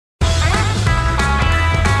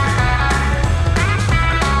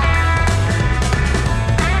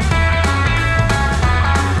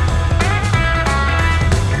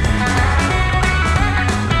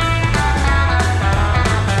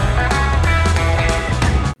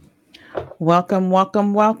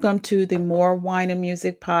Welcome to the More Wine and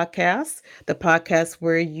Music podcast, the podcast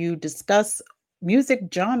where you discuss music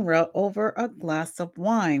genre over a glass of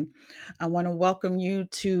wine. I want to welcome you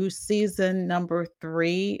to season number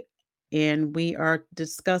 3, and we are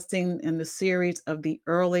discussing in the series of the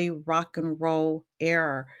early rock and roll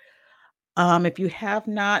era. If you have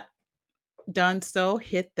not done so,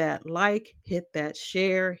 hit that like, hit that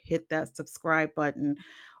share, hit that subscribe button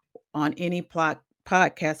on any podcast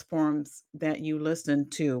forums that you listen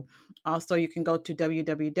to. Also, you can go to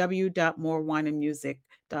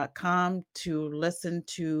www.morewineandmusic.com to listen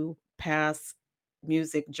to past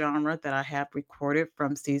music genre that I have recorded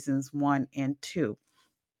from seasons 1 and 2.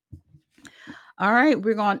 All right,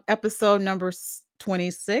 we're on episode number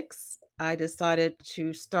 26. I decided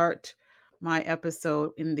to start my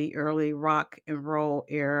episode in the early rock and roll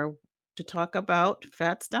era to talk about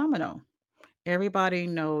Fats Domino. Everybody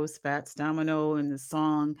knows Fats Domino and the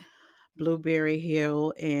song Blueberry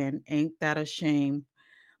Hill and Ain't That a Shame.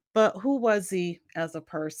 But who was he as a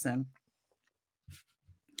person?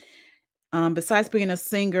 Besides being a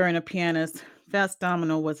singer and a pianist, Fats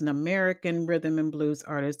Domino was an American rhythm and blues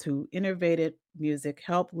artist who innovated music,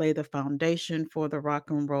 helped lay the foundation for the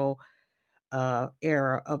rock and roll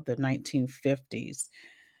era of the 1950s.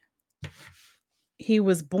 He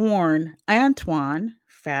was born Antoine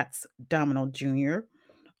Fats Domino Jr.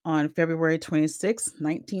 on February 26,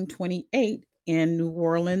 1928, in New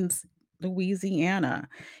Orleans, Louisiana.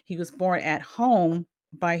 He was born at home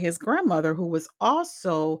by his grandmother, who was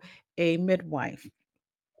also a midwife.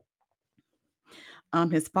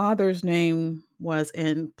 His father's name was,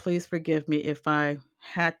 and please forgive me if I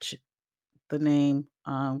hatch the name,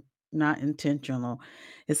 not intentional.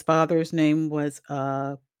 His father's name was,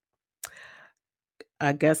 I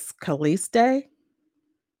guess,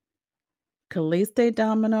 Caliste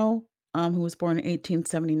Domino, who was born in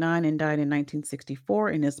 1879 and died in 1964,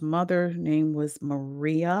 and his mother's name was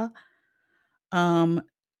Maria um,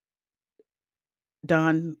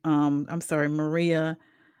 Maria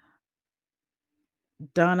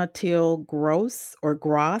Donatil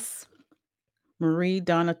Marie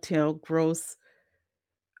Donatil Gross,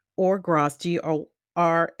 Gors,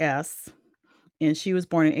 and she was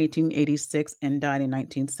born in 1886 and died in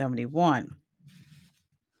 1971.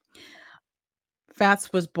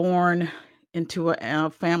 Fats was born into a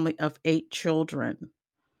family of 8 children.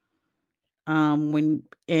 When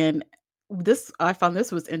and this I found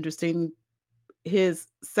this was interesting. His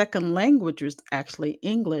second language was actually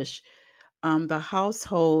English. The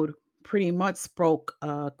household pretty much spoke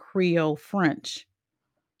Creole French.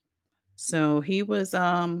 So he was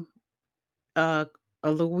a, a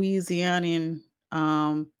Louisianian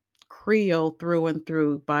Creole through and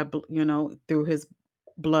through through his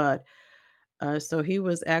blood. So he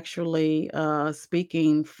was actually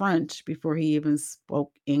speaking French before he even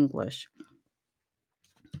spoke English.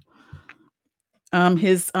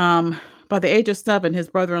 His By the age of 7, his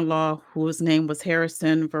brother-in-law, whose name was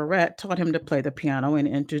Harrison Verrett, taught him to play the piano and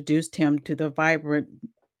introduced him to the vibrant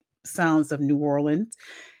sounds of New Orleans.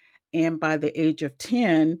 And by the age of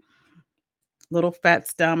 10, little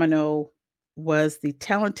Fats Domino was the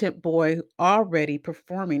talented boy already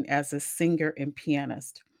performing as a singer and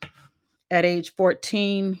pianist. At age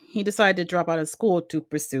 14, he decided to drop out of school to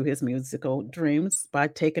pursue his musical dreams by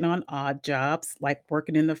taking on odd jobs like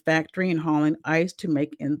working in the factory and hauling ice to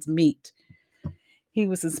make ends meet. He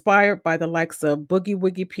was inspired by the likes of boogie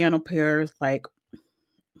woogie piano players like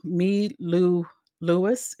Lou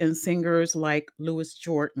Lewis and singers like Louis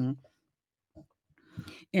Jordan.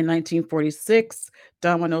 In 1946,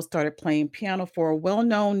 Domino started playing piano for a well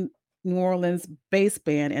known New Orleans bass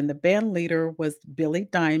band, and the band leader was Billy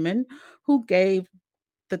Diamond, who gave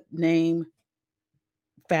the name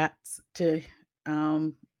Fats to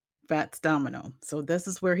um, Fats Domino. So, this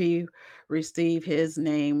is where he received his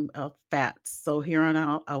name of Fats. So, here on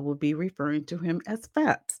out, I will be referring to him as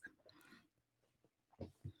Fats.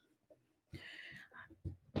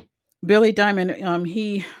 Billy Diamond,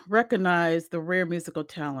 he recognized the rare musical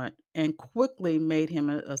talent and quickly made him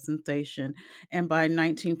a sensation. And by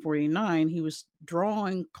 1949, he was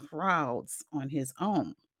drawing crowds on his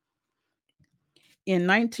own. In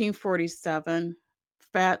 1947,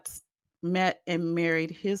 Fats met and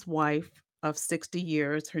married his wife of 60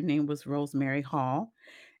 years. Her name was Rosemary Hall.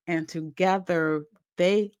 And together,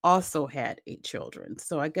 they also had 8 children.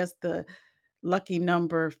 So I guess the lucky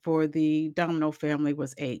number for the Domino family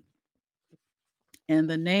was 8. And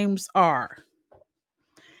the names are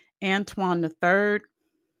Antoine III,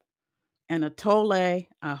 Anatole,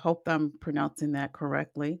 I hope I'm pronouncing that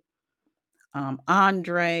correctly,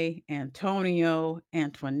 Andre, Antonio,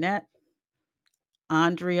 Antoinette,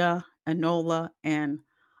 Andrea, Enola, and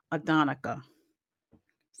Adonica.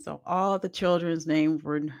 So all the children's names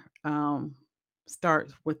were um,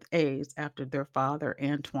 start with A's after their father,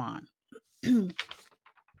 Antoine.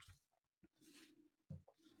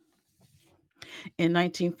 In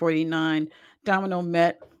 1949, Domino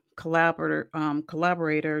met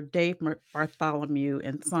collaborator Dave Bartholomew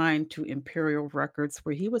and signed to Imperial Records,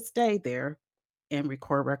 where he would stay there and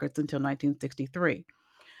record records until 1963.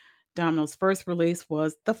 Domino's first release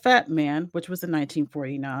was The Fat Man, which was in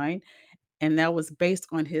 1949, and that was based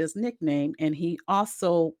on his nickname. And he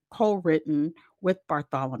also co written with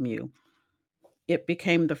Bartholomew. It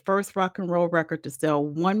became the first rock and roll record to sell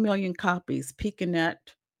 1 million copies, peaking at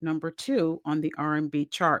number 2 on the R&B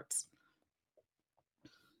charts.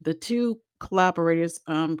 The two collaborators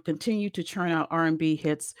continued to churn out R&B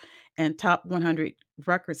hits and top 100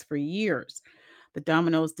 records for years. The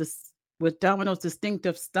Domino's with Domino's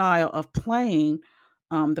distinctive style of playing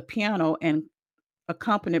the piano and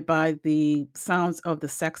accompanied by the sounds of the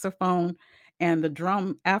saxophone and the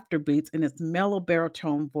drum afterbeats in his mellow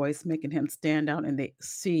baritone voice, making him stand out in the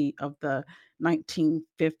sea of the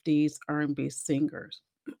 1950s R&B singers.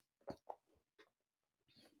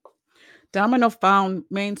 Domino found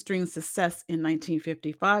mainstream success in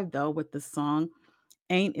 1955, though, with the song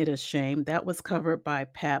Ain't It a Shame? That was covered by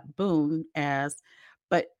Pat Boone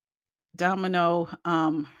but Domino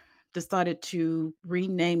decided to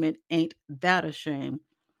rename it Ain't That a Shame.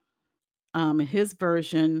 His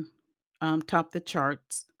version topped the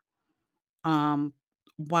charts, um,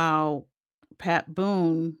 while Pat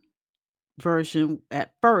Boone version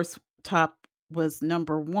at first top was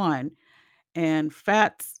number one, and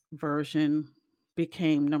Fat's version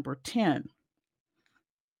became number 10.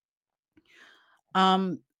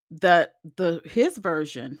 The his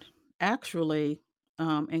version actually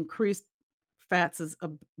increased Fats's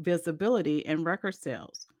visibility and record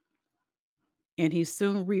sales, and he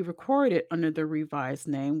soon re-recorded under the revised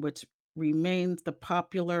name, which remains the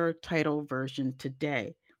popular title version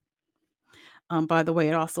today. By the way,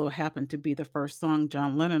 it also happened to be the first song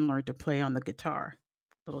John Lennon learned to play on the guitar.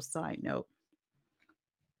 Little side note.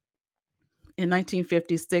 In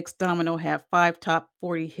 1956, Domino had 5 top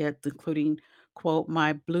 40 hits, including, quote,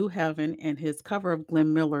 My Blue Heaven and his cover of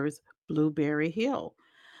Glenn Miller's Blueberry Hill,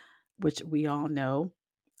 which we all know.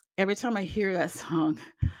 Every time I hear that song,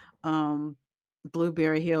 um,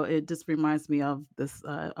 Blueberry Hill, it just reminds me of this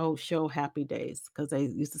old show, Happy Days, because they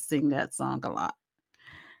used to sing that song a lot.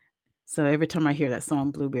 So every time I hear that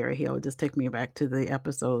song, Blueberry Hill, it just takes me back to the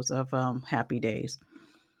episodes of Happy Days.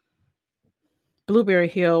 Blueberry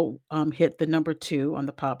Hill hit the number 2 on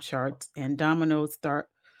the pop charts, and Domino's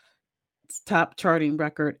top charting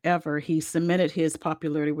record ever. He cemented his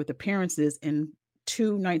popularity with appearances in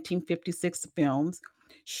 2 1956 films,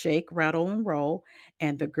 Shake, Rattle, and Roll,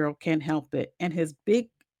 and The Girl Can't Help It. And his big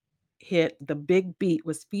hit, The Big Beat,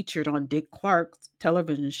 was featured on Dick Clark's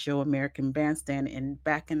television show American Bandstand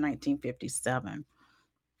back in 1957.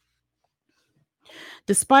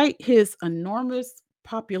 Despite his enormous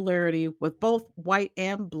popularity with both white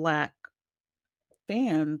and black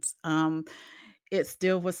fans, it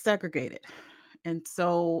still was segregated. And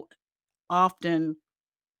so often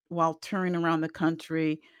while touring around the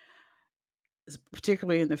country,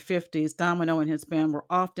 particularly in the 50s, Domino and his band were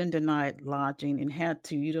often denied lodging and had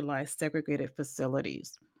to utilize segregated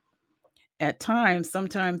facilities. At times,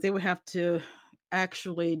 sometimes they would have to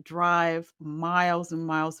actually drive miles and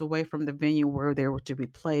miles away from the venue where they were to be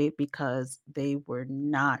played because they were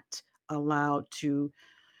not allowed to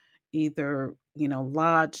either,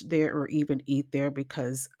 lodge there or even eat there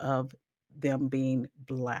because of them being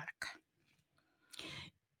black.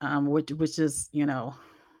 Which is,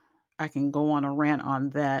 I can go on a rant on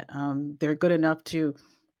that. They're good enough to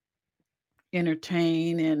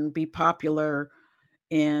entertain and be popular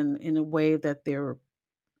in a way that they're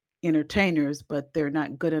entertainers, but they're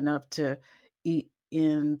not good enough to eat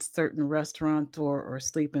in certain restaurants or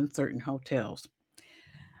sleep in certain hotels.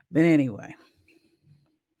 But anyway,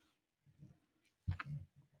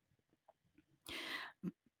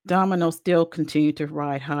 Domino still continued to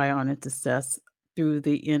ride high on its success through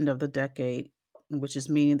the end of the decade, which is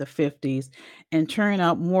meaning the 50s, and churning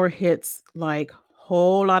out more hits like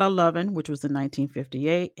Whole Lotta Lovin', which was in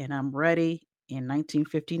 1958, and I'm Ready in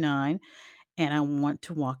 1959, and I Want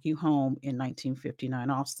to Walk You Home in 1959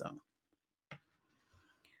 also.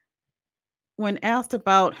 When asked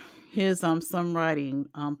about his songwriting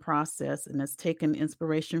process and has taken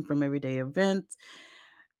inspiration from everyday events,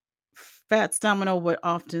 Fats Domino would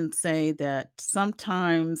often say that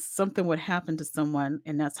sometimes something would happen to someone,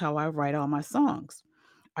 and that's how I write all my songs.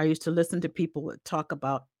 I used to listen to people that talk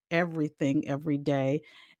about everything every day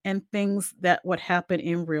and things that would happen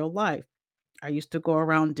in real life. I used to go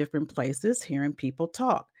around different places hearing people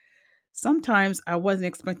talk. Sometimes I wasn't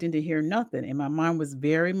expecting to hear nothing, and my mind was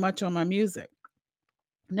very much on my music.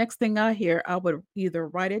 Next thing I hear, I would either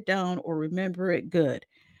write it down or remember it good,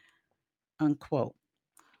 unquote.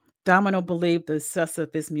 Domino believed the success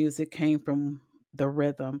of his music came from the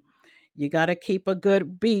rhythm. You got to keep a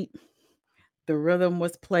good beat. The rhythm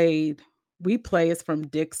was played. We play is from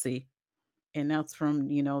Dixie, and that's from,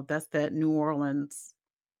 that's that New Orleans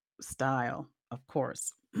style, of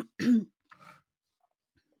course.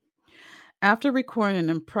 After recording an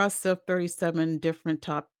impressive 37 different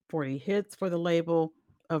top 40 hits for the label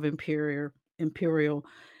of Imperial,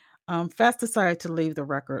 Fast decided to leave the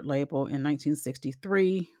record label in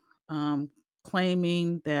 1963, um,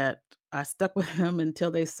 claiming that I stuck with him until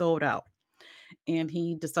they sold out. And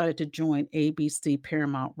he decided to join ABC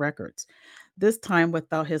Paramount Records, this time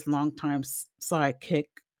without his longtime sidekick,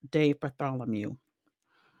 Dave Bartholomew.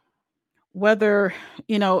 Whether,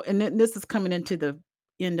 and this is coming into the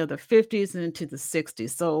end of the 50s and into the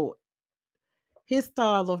 60s. So his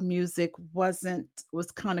style of music was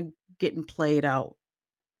kind of getting played out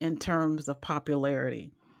in terms of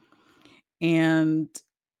popularity. And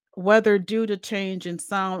whether due to change in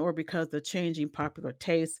sound or because of changing popular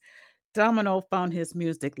taste, Domino found his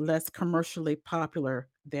music less commercially popular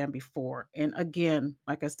than before. And again,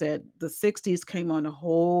 like I said, the 60s came on a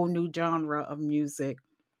whole new genre of music,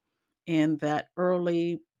 and that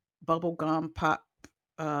early bubblegum pop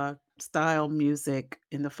style music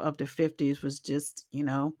of the 50s was just,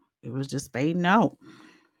 it was just fading out.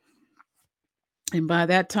 And by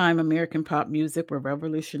that time, American pop music were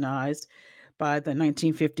revolutionized by the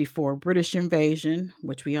 1954 British invasion,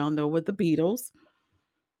 which we all know with the Beatles.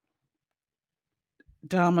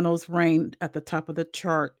 Domino's reign at the top of the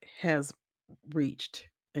chart has reached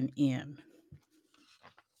an end.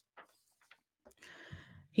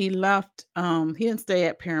 He didn't stay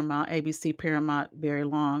at ABC Paramount very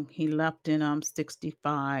long. He left in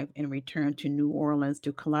 65 and returned to New Orleans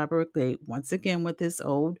to collaborate once again with his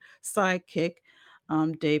old sidekick,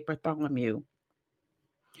 Dave Bartholomew.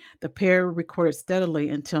 The pair recorded steadily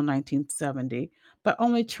until 1970, but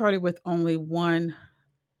only charted with only one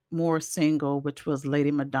more single, which was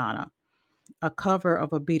Lady Madonna, a cover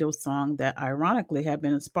of a Beatles song that ironically had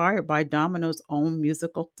been inspired by Domino's own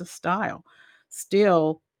musical style.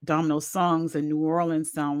 Still, Domino's songs and New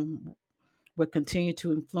Orleans sound would continue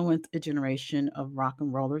to influence a generation of rock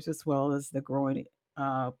and rollers as well as the growing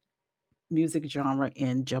uh, music genre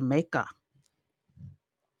in Jamaica.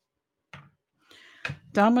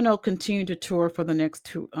 Domino continued to tour for the next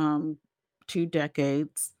two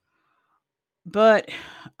decades, but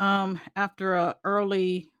after a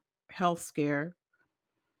early health scare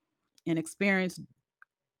and experience,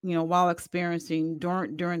 while experiencing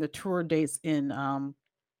during the tour dates in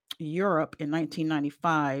Europe in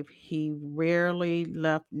 1995, he rarely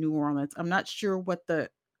left New Orleans. I'm not sure what the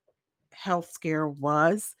health scare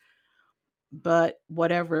was, but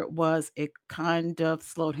whatever it was, it kind of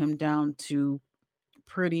slowed him down to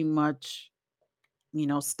pretty much,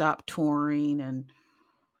 stop touring and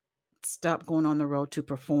stop going on the road to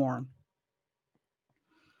perform.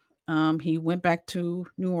 He went back to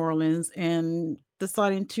New Orleans and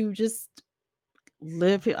deciding to just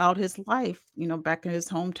live out his life, back in his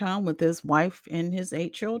hometown with his wife and his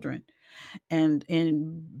 8 children,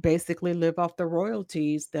 and basically live off the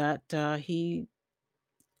royalties that he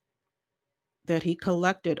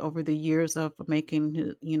collected over the years of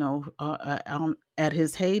making at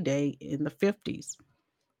his heyday in the 50s.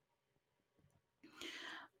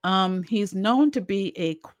 He's known to be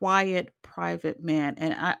a quiet, private man,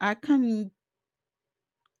 and I can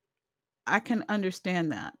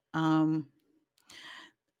understand that.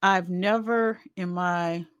 I've never in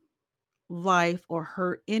my life or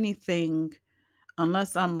heard anything,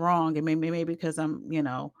 unless I'm wrong, and maybe because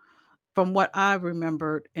from what I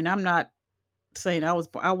remembered, and I'm not saying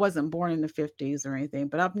I wasn't born in the 50s or anything,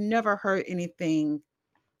 but I've never heard anything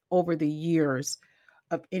over the years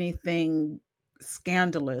of anything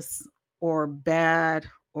scandalous or bad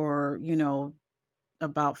or,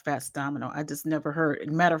 about Fats Domino. I just never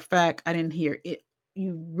heard. Matter of fact, I didn't hear it.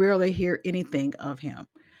 You rarely hear anything of him.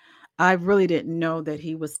 I really didn't know that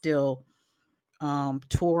he was still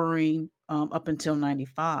touring up until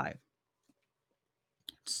 95.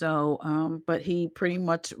 So, but he pretty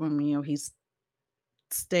much, he's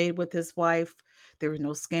stayed with his wife. There were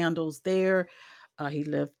no scandals there. He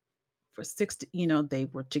lived for 60, they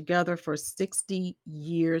were together for 60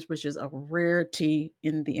 years, which is a rarity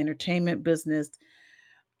in the entertainment business.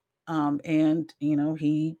 And,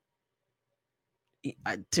 he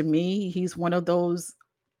To me, he's one of those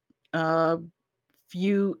uh,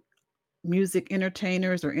 few music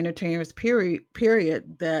entertainers or entertainers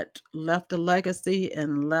period that left a legacy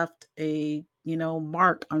and left a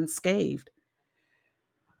mark unscathed.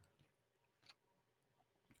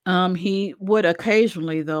 He would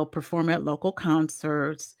occasionally though perform at local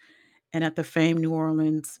concerts and at the famed New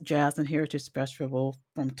Orleans Jazz and Heritage Festival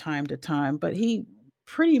from time to time, but he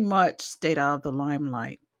pretty much stayed out of the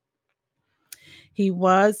limelight. He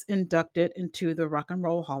was inducted into the Rock and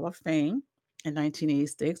Roll Hall of Fame in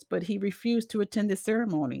 1986, but he refused to attend the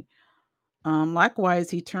ceremony.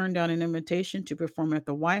 Likewise, he turned down an invitation to perform at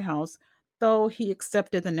the White House, though he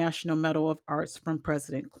accepted the National Medal of Arts from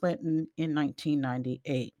President Clinton in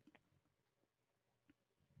 1998.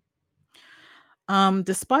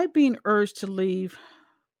 Despite being urged to leave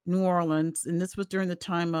New Orleans, and this was during the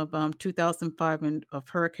time of 2005 and of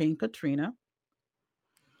Hurricane Katrina,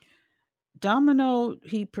 Domino,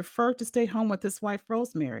 he preferred to stay home with his wife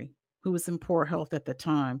Rosemary, who was in poor health at the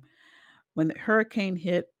time. When the hurricane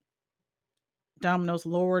hit, Domino's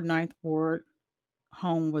lower Ninth Ward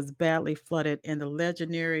home was badly flooded, and the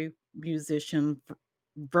legendary musician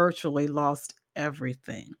virtually lost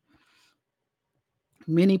everything.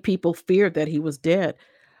 Many people feared that he was dead,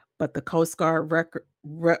 but the Coast Guard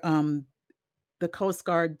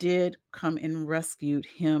did come and rescued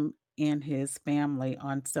him and his family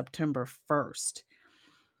on September 1st.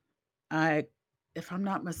 I, if I'm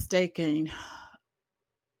not mistaken,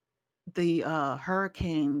 the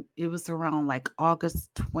hurricane, it was around like August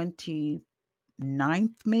 29th,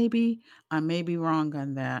 maybe. I may be wrong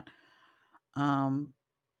on that. Um,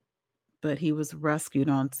 but he was rescued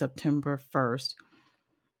on September 1st.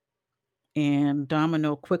 And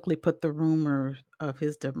Domino quickly put the rumor of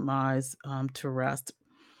his demise to rest,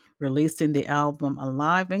 releasing the album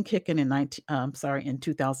Alive and Kicking in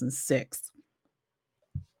 2006.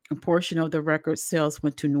 A portion of the record sales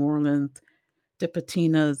went to New Orleans de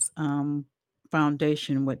Patina's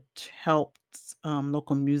foundation, which helps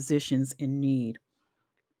local musicians in need.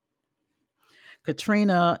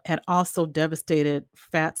 Katrina had also devastated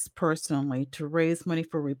Fats personally. To raise money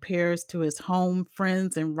for repairs to his home,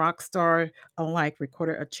 friends and rock star alike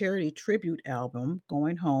recorded a charity tribute album,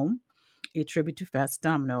 Going Home, a tribute to Fats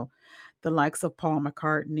Domino. The likes of Paul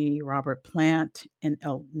McCartney, Robert Plant, and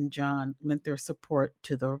Elton John lent their support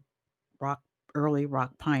to the rock early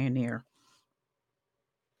rock pioneer.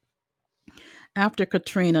 After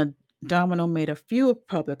Katrina, Domino made a few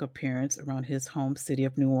public appearances around his home city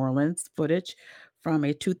of New Orleans. Footage from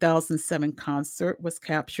a 2007 concert was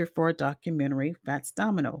captured for a documentary, Fats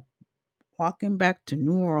Domino, Walking Back to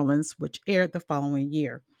New Orleans, which aired the following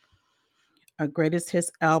year. A greatest hits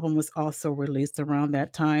album was also released around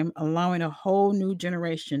that time, allowing a whole new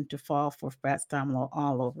generation to fall for Fats Domino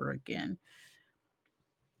all over again.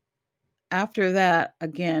 After that,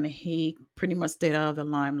 again, he pretty much stayed out of the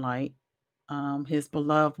limelight. His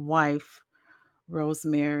beloved wife,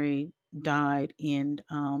 Rosemary, died in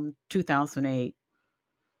 2008.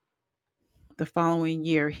 The following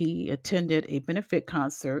year, he attended a benefit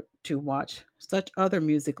concert to watch such other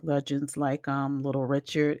music legends like Little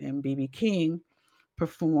Richard and B.B. King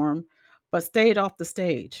perform, but stayed off the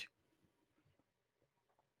stage.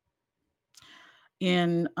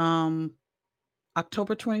 In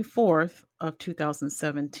October 24th of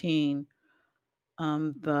 2017,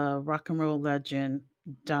 the rock and roll legend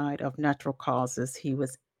died of natural causes. He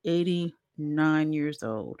was 89 years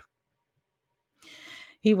old.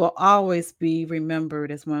 He will always be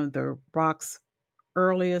remembered as one of the rock's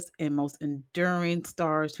earliest and most enduring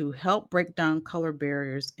stars who helped break down color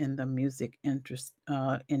barriers in the music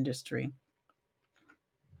industry.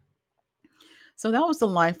 So that was the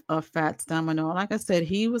life of Fats Domino. Like I said,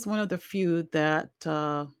 he was one of the few that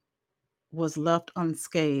was left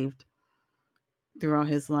unscathed throughout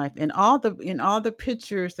his life. And all the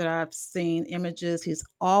pictures that I've seen, images, he's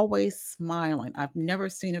always smiling. I've never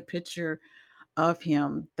seen a picture of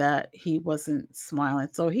him that he wasn't smiling.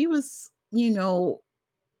 So he was, to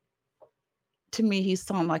me, he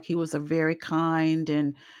sounded like he was a very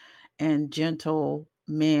kind and gentle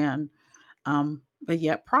man, but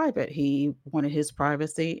yet private. He wanted his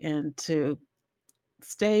privacy and to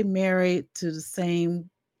stay married to the same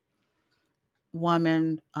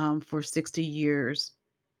woman for 60 years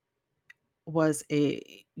was a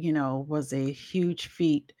huge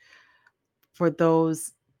feat for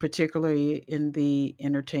those particularly in the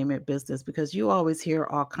entertainment business because you always hear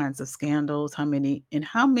all kinds of scandals. How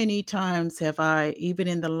many times have I, even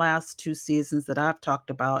in the last two seasons that I've talked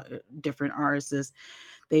about different artists,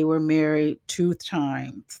 they were married two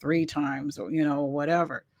times, three times, or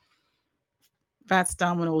whatever. Fats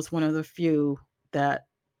Domino was one of the few. that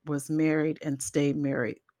was married and stayed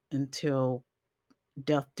married until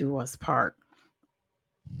death do us part.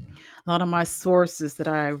 A lot of my sources that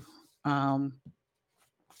I um,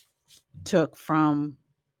 took from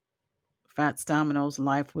Fats Domino's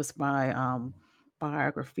life was by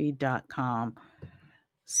biography.com.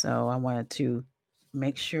 So I wanted to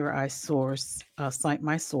make sure I cite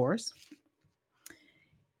my source.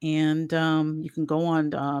 And you can go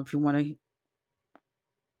on if you want to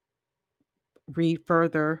read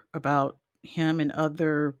further about him and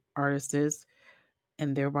other artists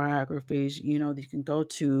and their biographies. You can go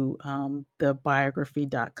to the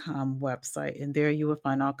biography.com website, and there you will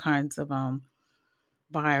find all kinds of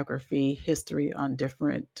biography history on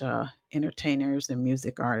different entertainers and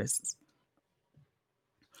music artists.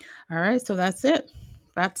 All right, so that's it.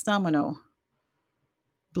 Fats Domino,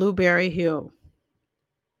 Blueberry Hill.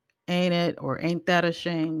 Ain't it or ain't that a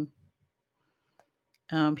shame?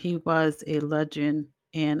 He was a legend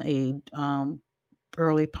and a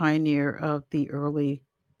early pioneer of the early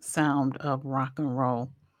sound of rock and roll.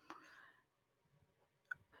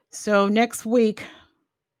 So next week,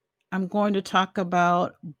 I'm going to talk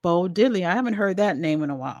about Bo Diddley. I haven't heard that name in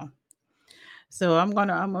a while, so I'm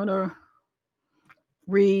gonna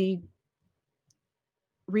re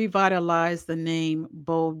revitalize the name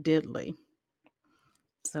Bo Diddley.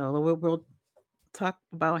 So we'll talk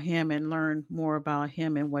about him and learn more about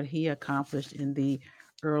him and what he accomplished in the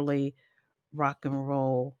early rock and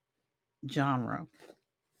roll genre.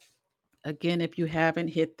 Again, if you haven't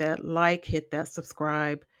hit that like, hit that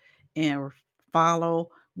subscribe, and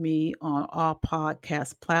follow me on all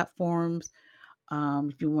podcast platforms.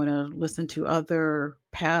 If you want to listen to other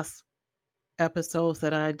past episodes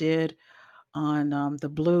that I did on the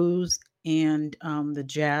blues and the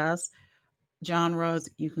jazz genres,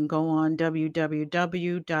 you can go on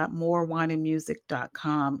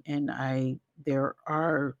www.morewineandmusic.com, and there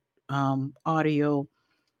are audio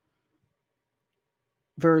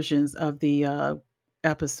versions of the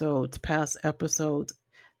past episodes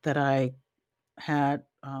that I had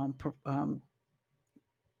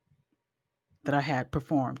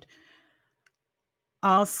performed.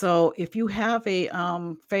 Also, if you have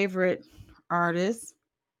a favorite artist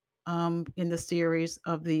in the series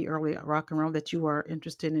of the early rock and roll that you are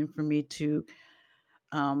interested in for me to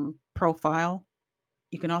profile,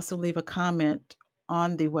 you can also leave a comment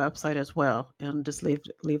on the website as well, and just leave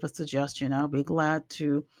a suggestion. I'll be glad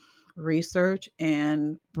to research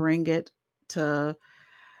and bring it to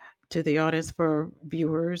the audience for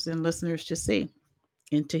viewers and listeners to see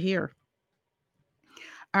and to hear.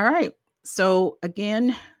 All right. So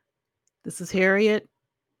again, this is Harriet.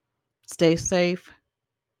 Stay safe,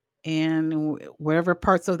 and wherever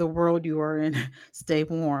parts of the world you are in, stay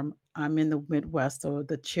warm. I'm in the Midwest, so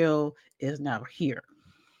the chill is now here.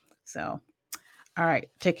 So, all right.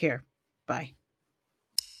 Take care. Bye.